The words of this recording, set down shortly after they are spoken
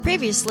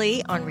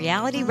Previously on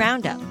Reality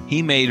Roundup.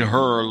 He made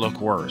her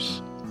look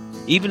worse.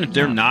 Even if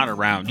they're not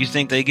around, you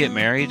think they get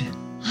married?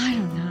 I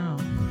don't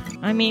know.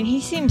 I mean,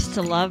 he seems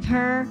to love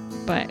her,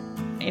 but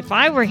if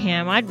I were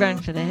him, I'd run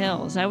for the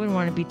hills. I wouldn't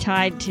want to be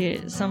tied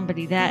to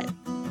somebody that,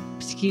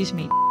 excuse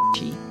me,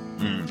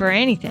 for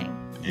anything.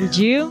 Yeah. Would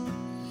you?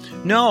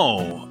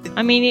 No.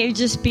 I mean, it would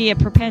just be a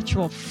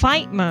perpetual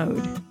fight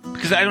mode.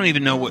 Because I don't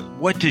even know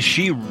what does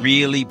she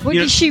really... What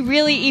does she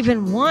really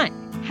even want?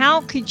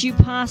 How could you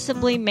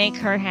possibly make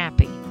her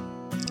happy?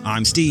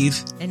 I'm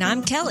Steve. And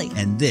I'm Kelly.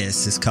 And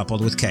this is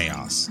Coupled with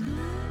Chaos.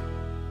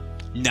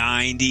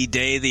 90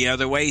 Day the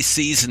Other Way,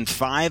 Season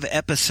 5,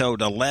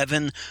 Episode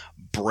 11,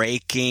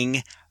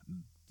 Breaking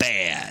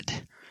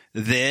Bad.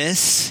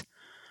 This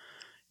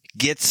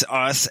gets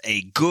us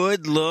a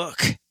good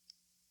look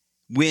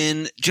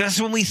when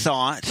we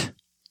thought,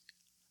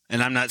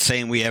 and I'm not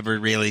saying we ever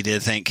really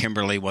did think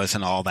Kimberly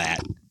wasn't all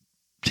that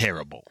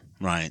terrible,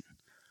 right?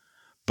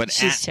 But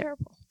she's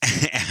terrible.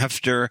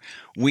 After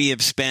we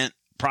have spent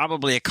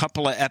probably a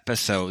couple of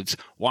episodes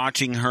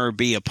watching her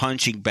be a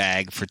punching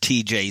bag for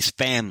TJ's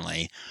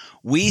family,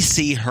 we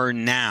see her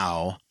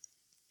now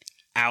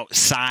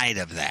outside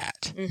of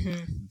that,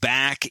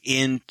 back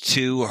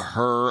into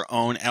her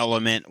own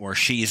element where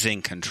she's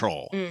in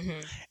control.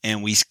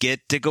 And we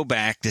get to go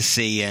back to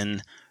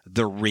seeing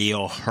the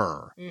real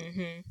her.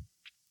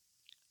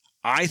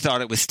 I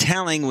thought it was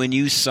telling when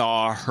you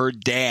saw her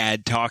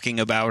dad talking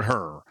about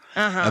her.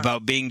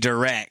 About being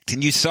direct.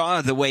 And you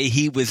saw the way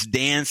he was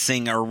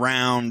dancing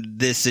around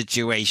this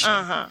situation.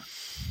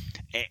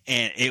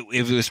 And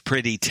it was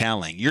pretty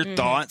telling. Your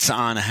thoughts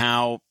on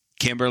how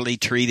Kimberly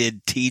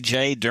treated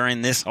TJ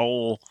during this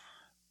whole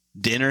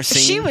dinner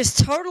scene? She was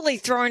totally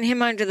throwing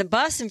him under the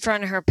bus in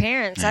front of her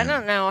parents. I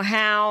don't know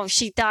how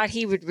she thought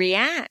he would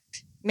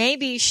react.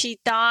 Maybe she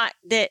thought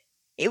that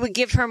it would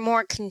give her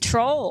more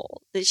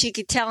control, that she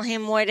could tell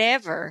him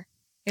whatever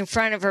in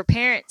front of her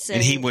parents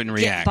and he wouldn't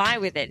react. Get by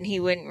with it, and he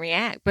wouldn't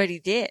react, but he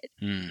did.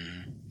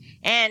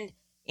 And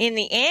in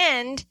the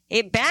end,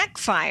 it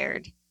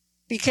backfired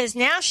because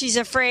now she's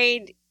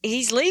afraid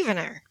he's leaving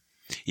her.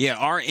 Yeah,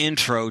 our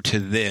intro to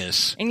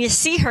this, and you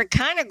see her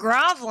kind of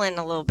groveling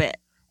a little bit,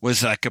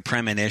 was like a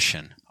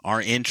premonition.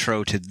 Our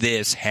intro to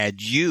this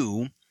had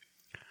you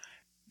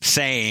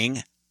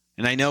saying,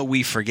 and I know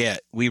we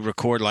forget, we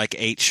record like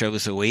 8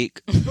 shows a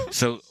week.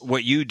 So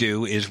what you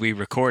do is we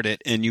record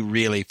it and you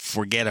really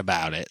forget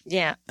about it.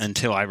 Yeah.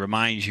 Until I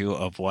remind you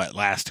of what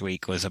last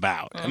week was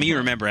about. I mean, you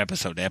remember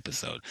episode to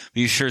episode, but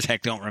you sure as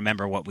heck don't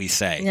remember what we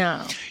say.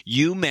 No.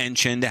 You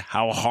mentioned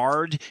how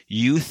hard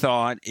you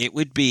thought it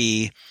would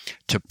be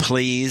to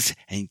please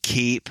and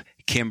keep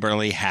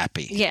Kimberly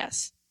happy.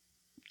 Yes.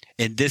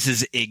 And this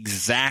is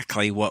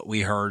exactly what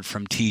we heard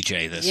from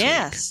TJ this week.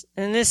 Yes.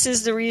 And this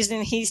is the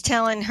reason he's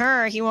telling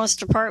her he wants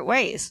to part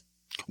ways.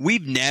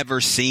 We've never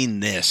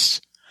seen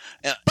this.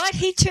 But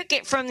he took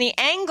it from the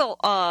angle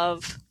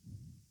of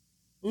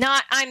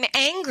not, I'm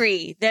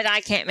angry that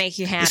I can't make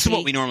you happy. This is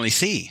what we normally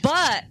see.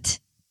 But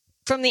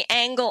from the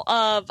angle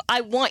of,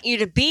 I want you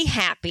to be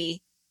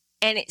happy,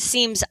 and it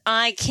seems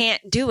I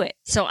can't do it.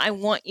 So I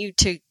want you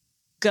to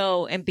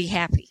go and be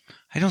happy.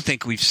 I don't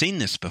think we've seen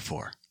this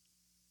before.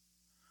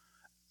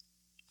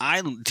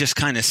 I just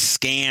kind of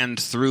scanned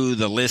through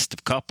the list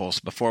of couples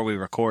before we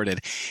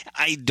recorded.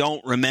 I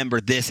don't remember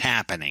this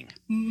happening.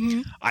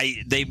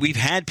 We've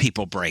had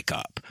people break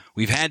up.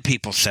 We've had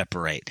people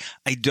separate.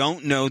 I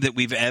don't know that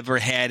we've ever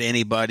had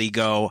anybody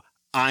go,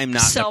 I'm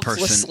not the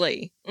person.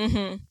 Selflessly.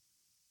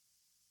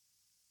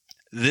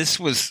 This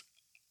was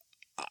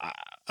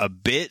a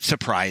bit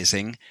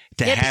surprising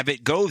to have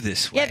it go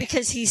this way. Yeah,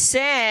 because he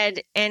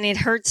said, and it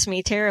hurts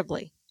me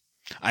terribly.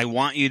 I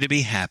want you to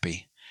be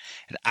happy.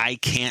 I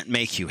can't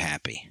make you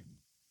happy.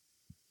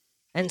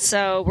 And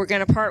so we're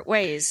going to part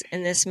ways,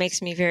 and this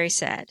makes me very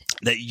sad.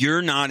 That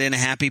you're not in a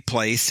happy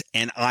place,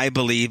 and I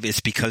believe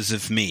it's because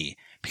of me.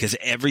 Because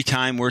every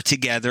time we're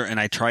together and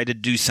I try to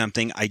do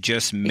something, I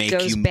just make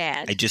you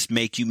bad. I just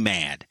make you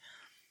mad.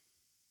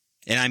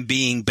 And I'm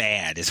being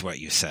bad is what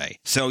you say.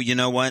 So you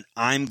know what?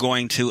 I'm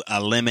going to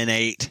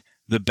eliminate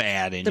the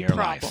bad in your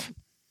life.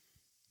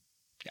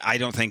 I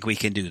don't think we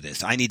can do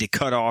this. I need to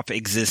cut off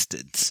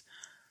existence.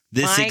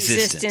 My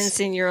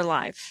existence in your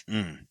life.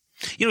 You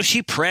know,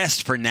 she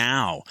pressed for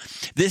now.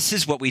 This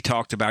is what we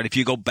talked about. If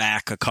you go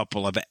back a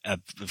couple of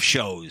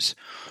shows,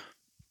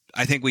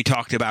 I think we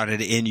talked about it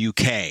in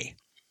UK.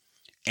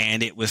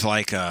 And it was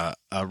like a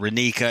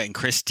Renika and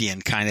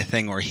Christian kind of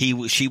thing where she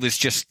was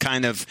just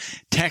kind of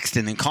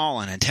texting and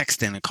calling.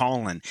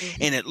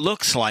 And it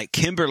looks like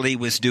Kimberly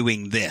was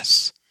doing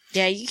this.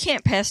 Yeah, you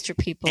can't pester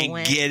people.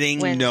 And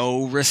getting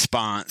no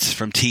response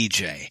from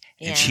TJ.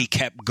 And she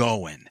kept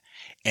going.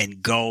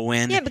 And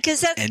going. Yeah, because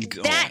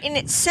that in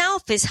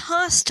itself is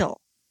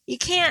hostile. You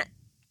can't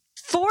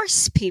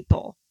force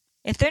people.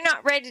 If they're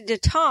not ready to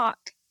talk,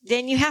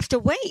 then you have to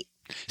wait.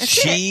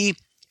 That's it.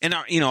 And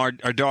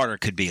our daughter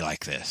could be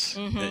like this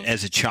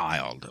as a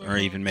child, or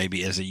even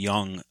maybe as a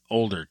young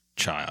older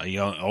child,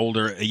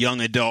 a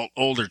young adult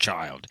older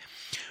child,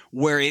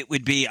 where it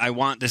would be, I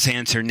want this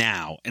answer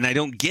now, and I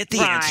don't get the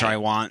answer I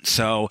want,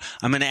 so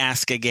I'm going to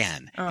ask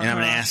again, and I'm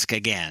going to ask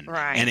again,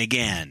 and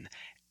again,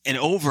 and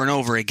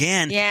over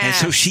again. Yeah, and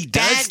so she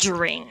does.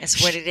 Badgering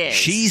is what it is.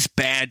 She's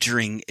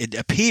badgering, it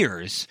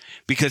appears,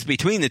 because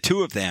between the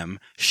two of them,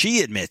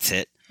 she admits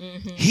it,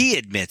 he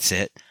admits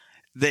it,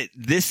 that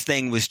this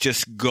thing was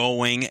just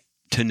going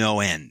to no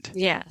end.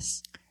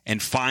 Yes.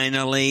 And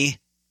finally,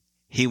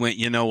 he went,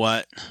 you know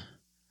what?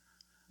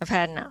 I've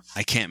had enough.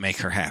 I can't make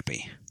her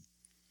happy.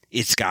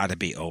 It's got to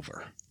be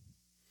over.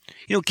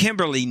 You know,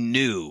 Kimberly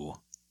knew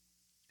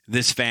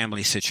this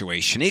family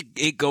situation.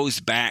 It goes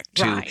back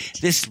to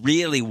this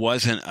really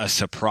wasn't a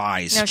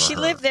surprise for her. No, she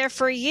lived there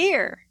for a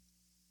year.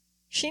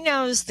 She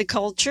knows the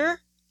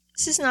culture.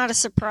 This is not a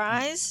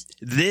surprise.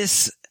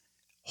 This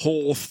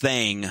whole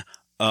thing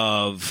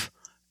of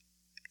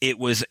it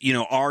was, you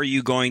know, are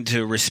you going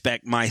to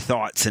respect my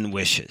thoughts and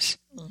wishes?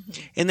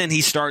 And then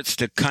he starts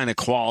to kind of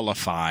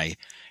qualify.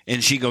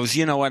 And she goes,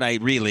 you know what? I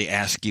really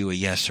ask you a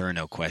yes or a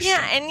no question.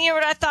 Yeah, and you know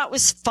what I thought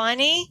was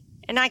funny?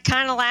 And I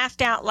kind of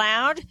laughed out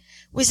loud?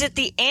 Was at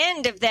the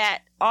end of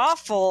that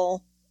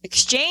awful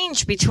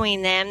exchange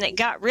between them that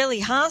got really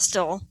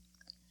hostile.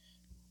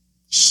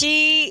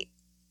 She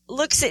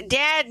looks at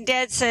Dad, and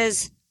Dad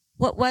says,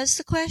 what was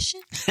the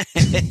question?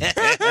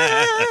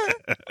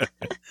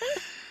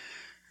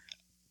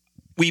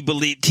 We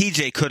believe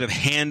TJ could have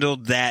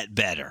handled that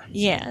better.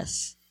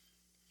 Yes.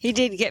 He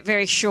did get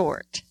very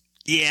short.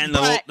 Yeah, and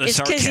but the it's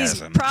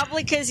sarcasm.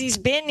 Probably because he's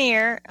been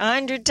here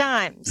 100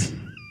 times.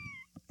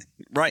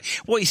 Right.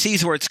 Well, he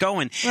sees where it's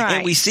going. Right.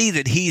 And we see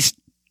that he's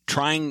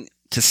trying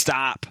to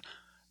stop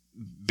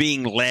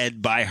being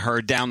led by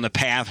her down the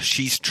path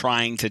she's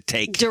trying to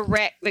take.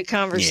 Direct the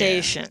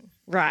conversation.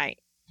 Yeah. Right.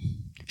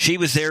 She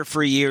was there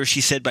for a year.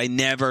 She said, I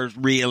never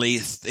really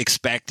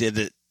expected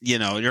that, you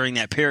know, during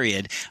that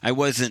period, I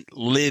wasn't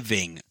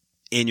living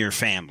in your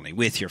family,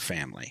 with your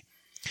family.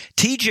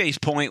 TJ's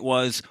point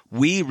was,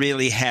 we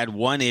really had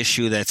one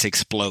issue that's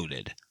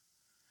exploded,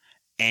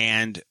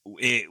 and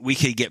we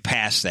could get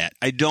past that.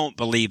 I don't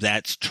believe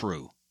that's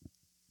true.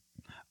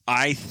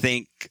 I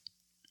think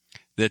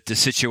that the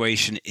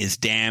situation is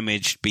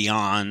damaged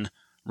beyond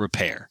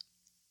repair.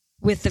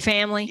 With the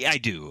family? I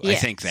do. Yes.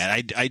 I think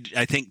that.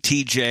 I think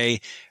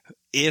TJ,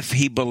 if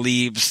he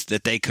believes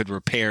that they could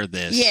repair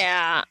this,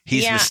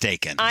 he's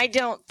mistaken. I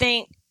don't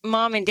think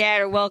Mom and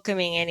Dad are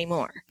welcoming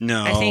anymore.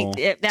 No. I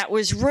think that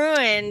was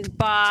ruined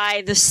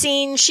by the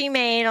scene she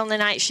made on the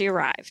night she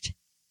arrived.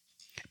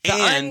 The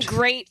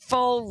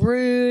ungrateful,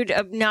 rude,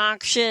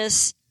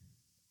 obnoxious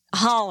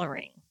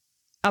hollering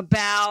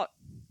about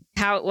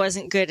how it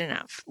wasn't good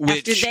enough.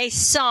 After they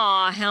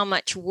saw how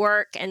much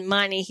work and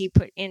money he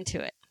put into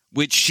it.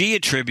 Which she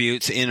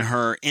attributes in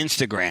her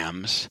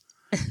Instagrams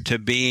to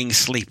being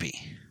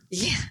sleepy.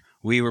 Yeah.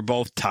 We were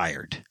both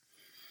tired.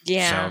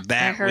 Yeah. So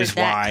that was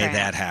why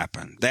that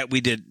happened. That we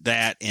did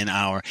that in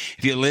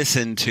if you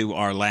listen to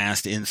our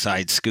last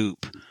Inside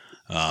Scoop,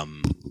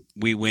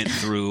 we went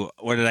through,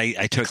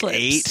 I took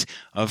clips. 8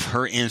 of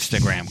her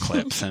Instagram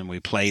clips and we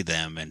played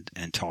them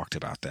and talked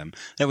about them.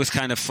 That was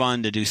kind of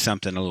fun to do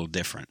something a little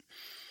different.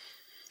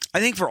 I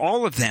think for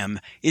all of them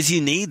is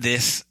you need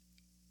this,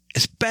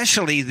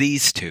 especially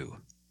these two.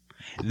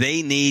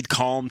 They need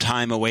calm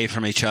time away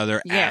from each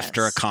other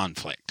after a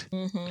conflict.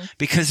 Mm-hmm.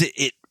 Because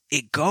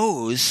it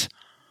goes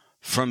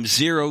from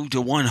 0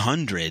 to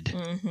 100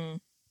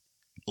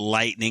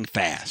 lightning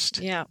fast.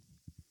 Yeah.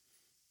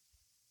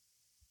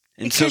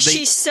 And because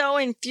she's so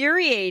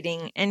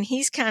infuriating and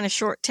he's kind of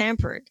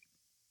short-tempered.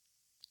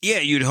 Yeah,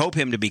 you'd hope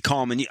him to be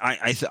calm. And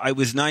I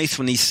was nice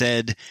when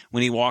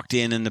he walked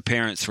in and the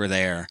parents were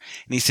there.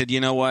 And he said, you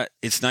know what?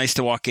 It's nice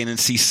to walk in and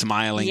see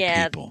smiling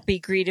people. Yeah, be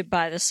greeted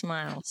by the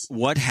smiles.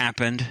 What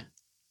happened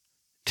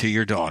to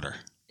your daughter?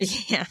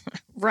 Yeah,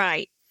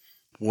 right.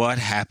 What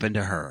happened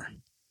to her?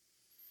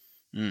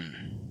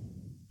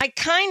 I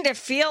kind of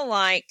feel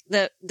like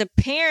the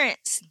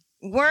parents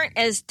weren't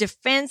as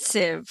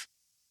defensive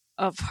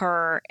of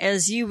her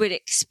as you would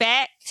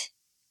expect.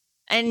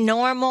 A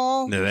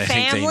normal family.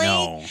 Think they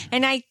know.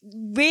 And I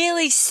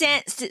really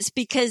sensed it's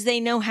because they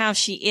know how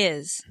she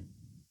is.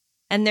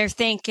 And they're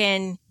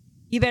thinking,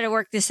 you better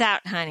work this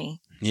out,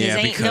 honey. Yeah,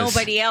 ain't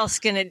nobody else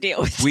going to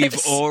deal with this.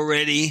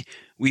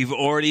 We've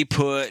already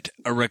put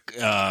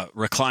a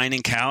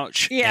reclining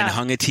couch and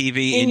hung a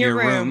TV in your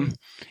room.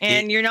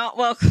 And you're not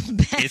welcome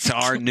back. It's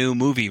our new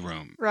movie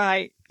room.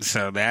 Right.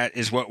 So that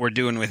is what we're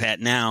doing with that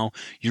now.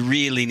 You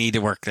really need to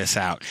work this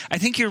out. I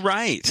think you're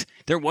right.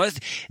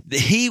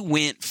 He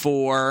went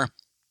for,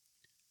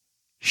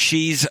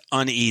 she's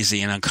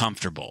uneasy and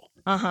uncomfortable.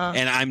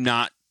 And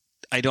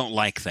I don't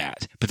like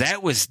that. But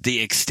that was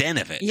the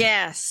extent of it.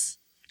 Yes.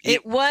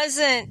 It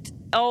wasn't,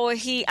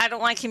 I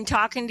don't like him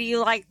talking to you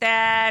like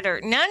that,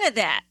 or none of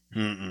that.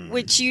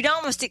 Which you'd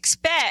almost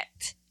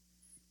expect,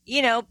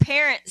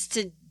 parents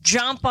to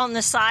jump on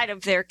the side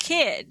of their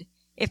kid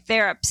if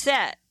they're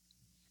upset.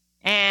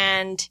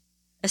 And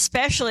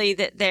especially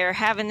that they're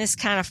having this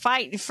kind of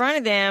fight in front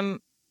of them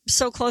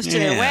so close to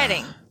their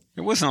wedding.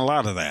 There wasn't a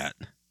lot of that.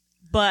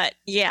 But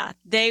yeah,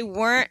 they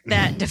weren't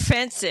that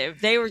defensive.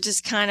 They were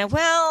just kind of,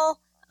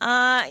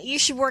 you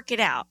should work it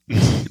out.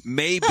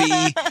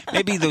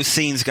 Maybe those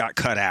scenes got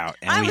cut out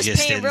and I we was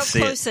just paying didn't real see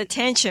close it.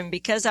 attention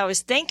because I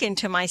was thinking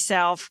to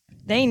myself,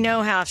 they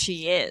know how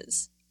she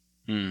is.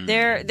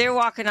 They're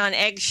walking on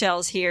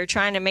eggshells here,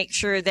 trying to make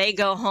sure they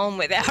go home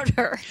without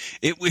her.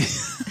 It would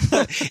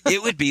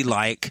it would be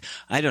like,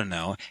 I don't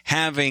know,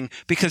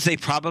 because they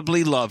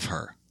probably love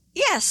her.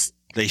 Yes.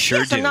 They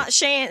sure do. I'm not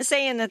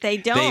saying that they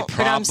don't,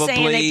 but I'm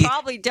saying they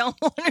probably don't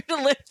want her to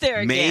live there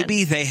again.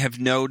 Maybe they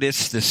have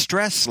noticed the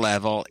stress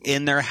level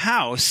in their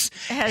house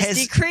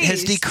has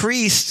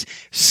decreased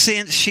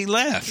since she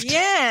left.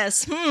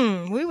 Yes.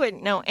 We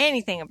wouldn't know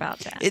anything about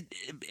that.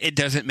 It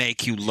doesn't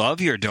make you love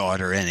your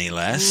daughter any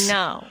less.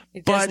 No,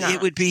 it does not. But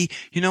it would be,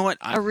 you know what?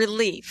 A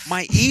relief.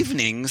 My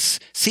evenings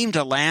seem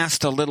to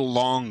last a little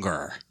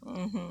longer.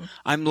 Mm-hmm.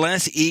 I'm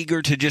less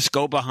eager to just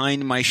go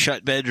behind my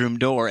shut bedroom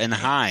door and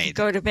hide.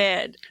 Go to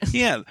bed.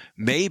 Yeah,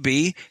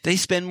 maybe they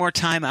spend more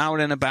time out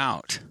and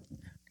about.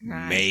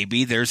 Right.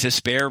 Maybe there's a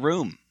spare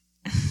room.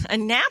 A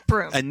nap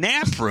room. A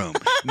nap room.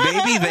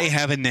 Maybe they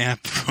have a nap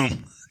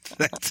room.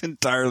 That's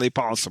entirely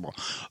possible.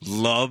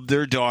 Love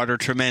their daughter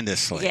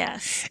tremendously.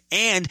 Yes.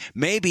 And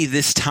maybe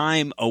this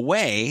time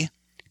away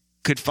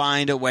could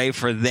find a way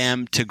for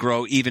them to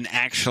grow even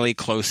actually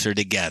closer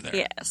together.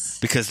 Yes.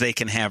 Because they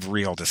can have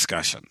real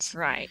discussions.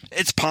 Right.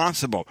 It's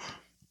possible.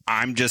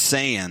 I'm just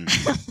saying.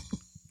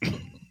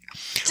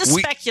 Just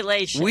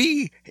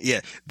speculation.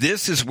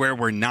 This is where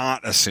we're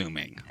not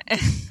assuming.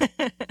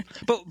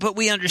 But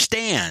we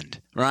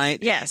understand,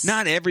 right? Yes.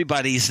 Not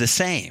everybody's the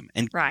same.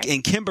 And right.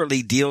 And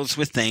Kimberly deals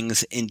with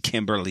things in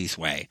Kimberly's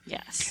way.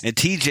 Yes. And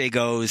TJ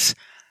goes,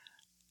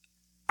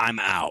 I'm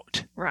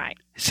out. Right.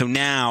 So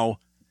now,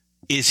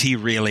 is he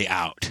really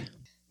out?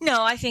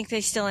 No, I think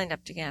they still end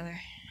up together.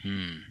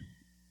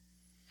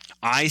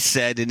 I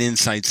said an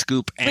inside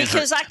scoop.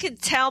 Because I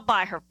could tell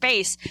by her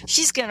face,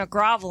 she's going to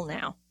grovel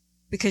now.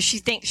 Because she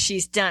thinks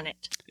she's done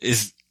it.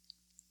 Is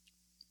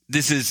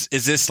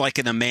this like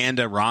an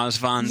Amanda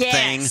Rosvan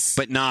thing?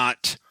 But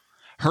not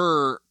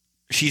her.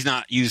 She's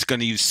not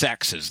going to use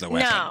sex as the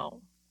weapon. No.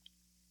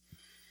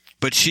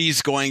 But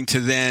she's going to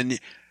then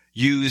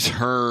use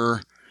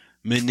her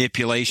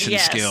manipulation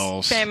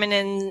skills.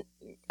 Feminine,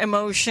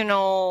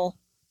 emotional,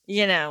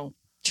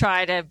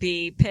 try to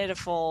be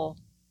pitiful.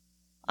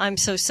 I'm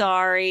so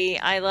sorry.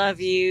 I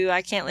love you.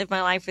 I can't live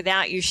my life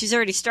without you. She's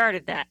already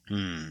started that.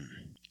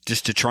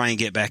 Just to try and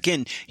get back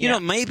in. You know,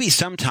 maybe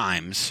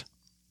sometimes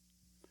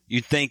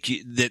you'd think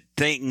that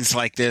things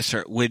like this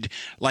would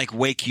like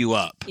wake you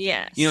up.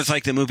 Yes. It's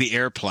like the movie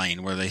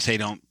Airplane where they say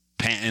don't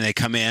panic, and they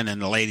come in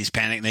and the ladies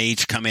panic and they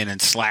each come in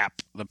and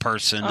slap the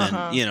person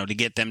and, to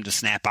get them to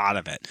snap out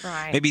of it.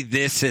 Right. Maybe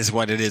this is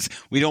what it is.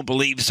 We don't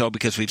believe so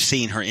because we've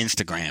seen her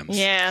Instagrams.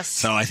 Yes.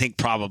 So I think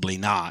probably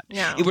not.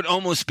 No. It would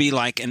almost be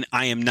like, and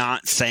I am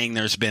not saying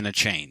there's been a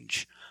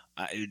change.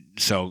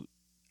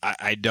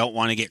 I don't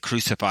want to get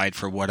crucified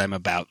for what I'm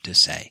about to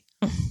say.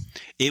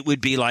 It would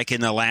be like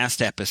in the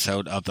last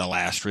episode of The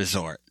Last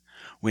Resort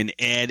when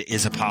Ed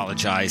is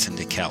apologizing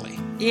to Kelly.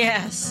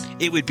 Yes.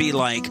 It would be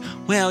like,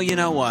 well, you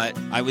know what?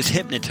 I was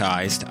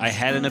hypnotized. I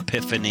had an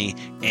epiphany,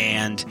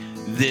 and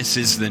this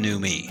is the new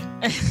me.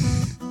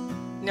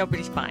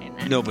 Nobody's buying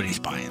that. Nobody's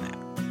buying that.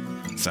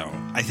 So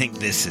I think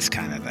this is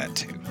kind of that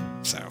too.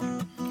 So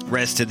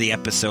rest of the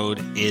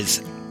episode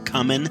is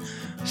coming.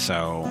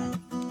 So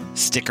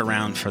stick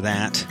around for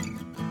that.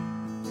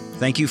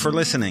 Thank you for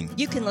listening.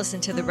 You can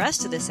listen to the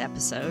rest of this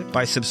episode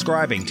by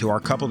subscribing to our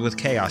Coupled with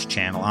Chaos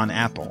channel on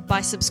Apple,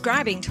 by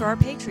subscribing to our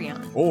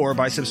Patreon, or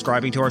by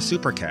subscribing to our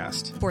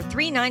Supercast for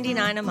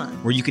 $3.99 a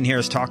month, where you can hear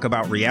us talk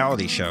about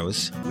reality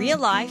shows, real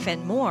life,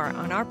 and more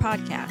on our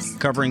podcast,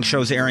 covering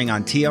shows airing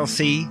on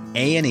TLC,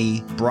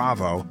 A&E,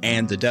 Bravo,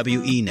 and the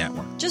WE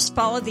Network. Just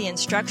follow the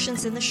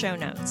instructions in the show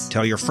notes.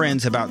 Tell your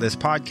friends about this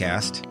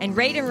podcast, and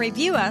rate and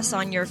review us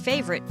on your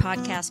favorite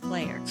podcast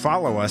player.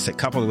 Follow us at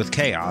Coupled with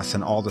Chaos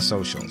on all the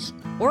socials.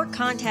 Or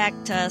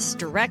contact us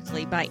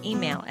directly by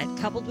email at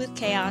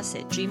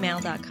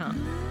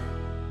coupledwithchaos@gmail.com.